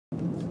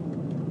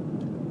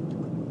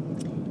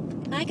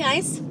Hi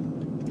guys,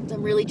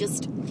 I'm really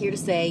just here to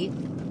say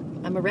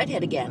I'm a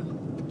redhead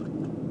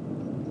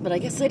again. But I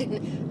guess I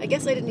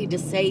didn't need to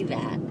say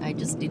that. I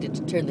just needed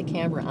to turn the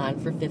camera on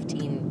for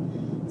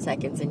 15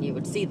 seconds and you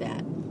would see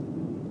that.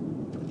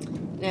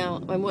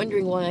 Now, I'm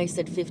wondering why I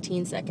said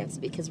 15 seconds,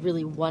 because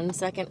really 1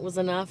 second was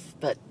enough,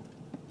 but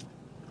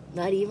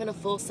not even a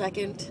full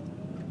second.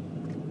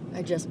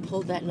 I just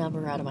pulled that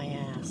number out of my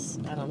ass.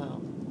 I don't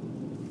know.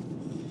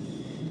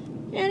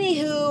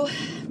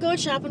 Anywho, going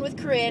shopping with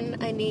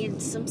Corinne. I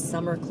need some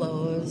summer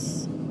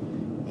clothes,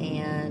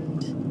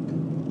 and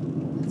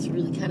that's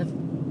really kind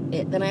of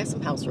it. Then I have some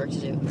housework to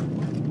do.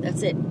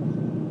 That's it.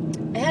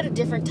 I had a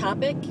different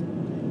topic,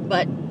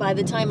 but by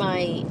the time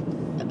I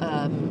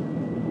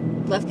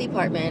left the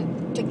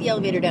apartment, took the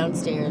elevator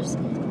downstairs,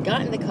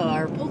 got in the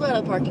car, pulled out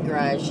of the parking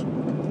garage,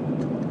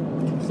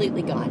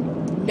 completely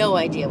gone. No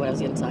idea what I was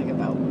going to talk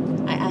about.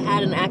 I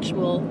had an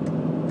actual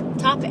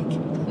topic.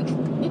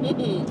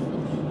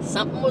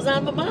 Something was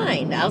on my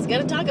mind. I was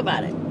going to talk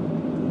about it.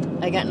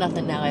 I got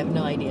nothing now. I have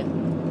no idea.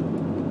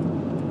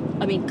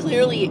 I mean,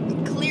 clearly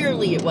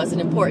it wasn't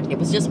important. It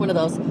was just one of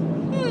those,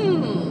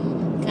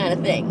 kind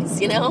of things,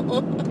 you know?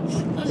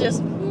 I was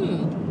just,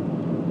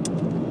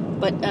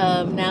 But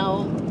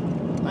now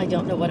I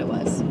don't know what it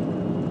was.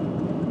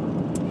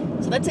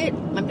 So that's it.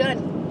 I'm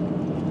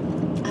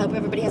done. I hope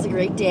everybody has a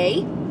great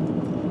day.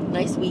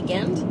 Nice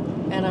weekend.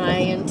 And I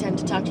intend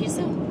to talk to you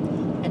soon.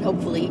 And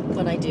hopefully,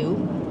 when I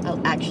do, I'll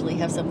actually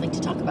have something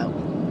to talk about.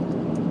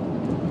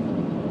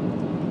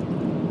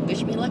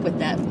 Wish me luck with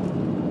that.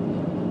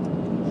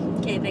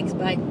 Okay, thanks.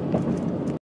 Bye.